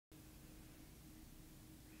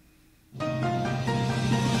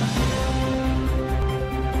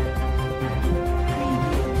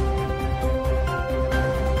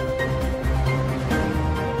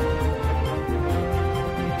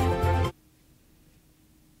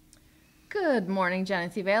Good morning,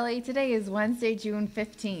 Genesee Valley. Today is Wednesday, June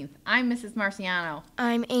 15th. I'm Mrs. Marciano.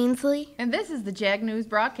 I'm Ainsley. And this is the JAG News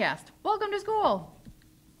broadcast. Welcome to school.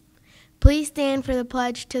 Please stand for the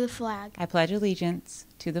pledge to the flag. I pledge allegiance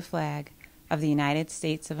to the flag of the United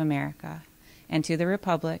States of America and to the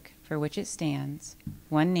republic for which it stands,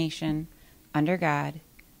 one nation, under God,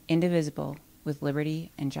 indivisible, with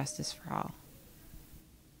liberty and justice for all.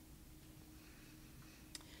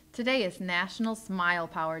 Today is National Smile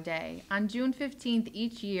Power Day. On June 15th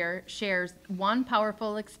each year shares one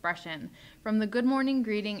powerful expression. From the good morning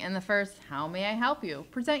greeting and the first, how may I help you?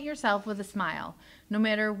 Present yourself with a smile. No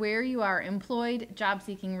matter where you are employed, job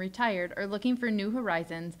seeking, retired, or looking for new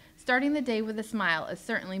horizons, starting the day with a smile is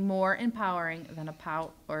certainly more empowering than a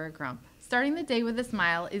pout or a grump. Starting the day with a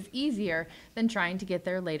smile is easier than trying to get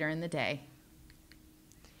there later in the day.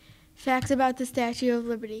 Facts about the Statue of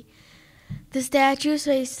Liberty. The statue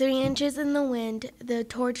sways 3 inches in the wind. The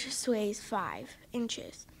torch sways 5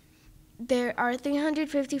 inches. There are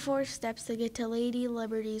 354 steps to get to Lady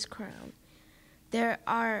Liberty's crown.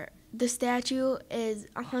 The statue is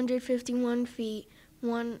 151 feet,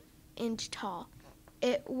 1 inch tall.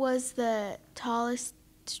 It was the tallest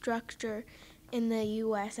structure in the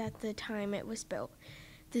U.S. at the time it was built.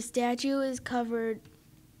 The statue is covered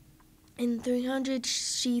in 300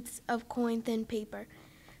 sheets of coin-thin paper.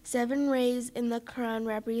 7 rays in the crown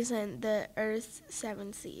represent the Earth's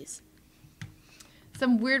 7 seas.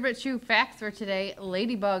 Some weird but true facts for today.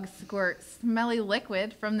 Ladybugs squirt smelly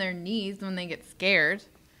liquid from their knees when they get scared.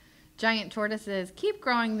 Giant tortoises keep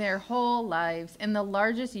growing their whole lives. And the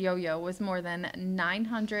largest yo-yo was more than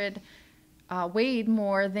 900, weighed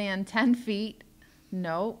more than 10 feet.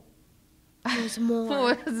 No. It was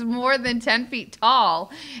more. It was more than 10 feet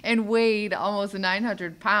tall and weighed almost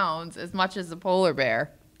 900 pounds, as much as a polar bear.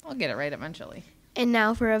 I'll get it right eventually. And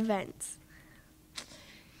now for events.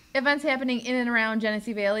 Events happening in and around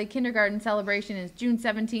Genesee Valley. Kindergarten celebration is June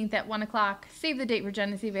 17th at 1 o'clock. Save the date for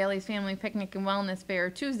Genesee Valley's Family Picnic and Wellness Fair,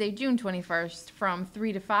 Tuesday, June 21st from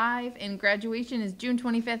 3 to 5. And graduation is June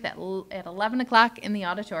 25th at 11 o'clock in the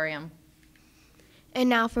auditorium. And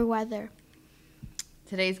now for weather.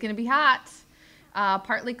 Today's going to be hot.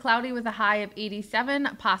 Partly cloudy with a high of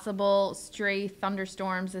 87, possible stray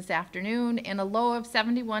thunderstorms this afternoon, and a low of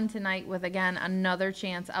 71 tonight with, again, another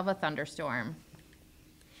chance of a thunderstorm.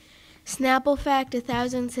 Snapple fact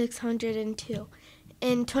 1602.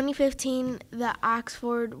 In 2015, the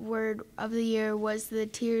Oxford word of the year was the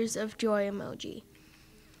tears of joy emoji.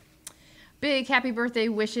 Big happy birthday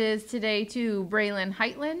wishes today to Braylon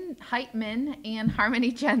Heitman and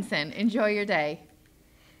Harmony Jensen. Enjoy your day.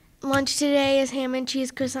 Lunch today is ham and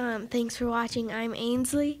cheese croissant. Thanks for watching. I'm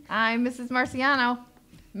Ainsley. I'm Mrs. Marciano.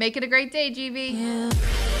 Make it a great day, GB. Yeah.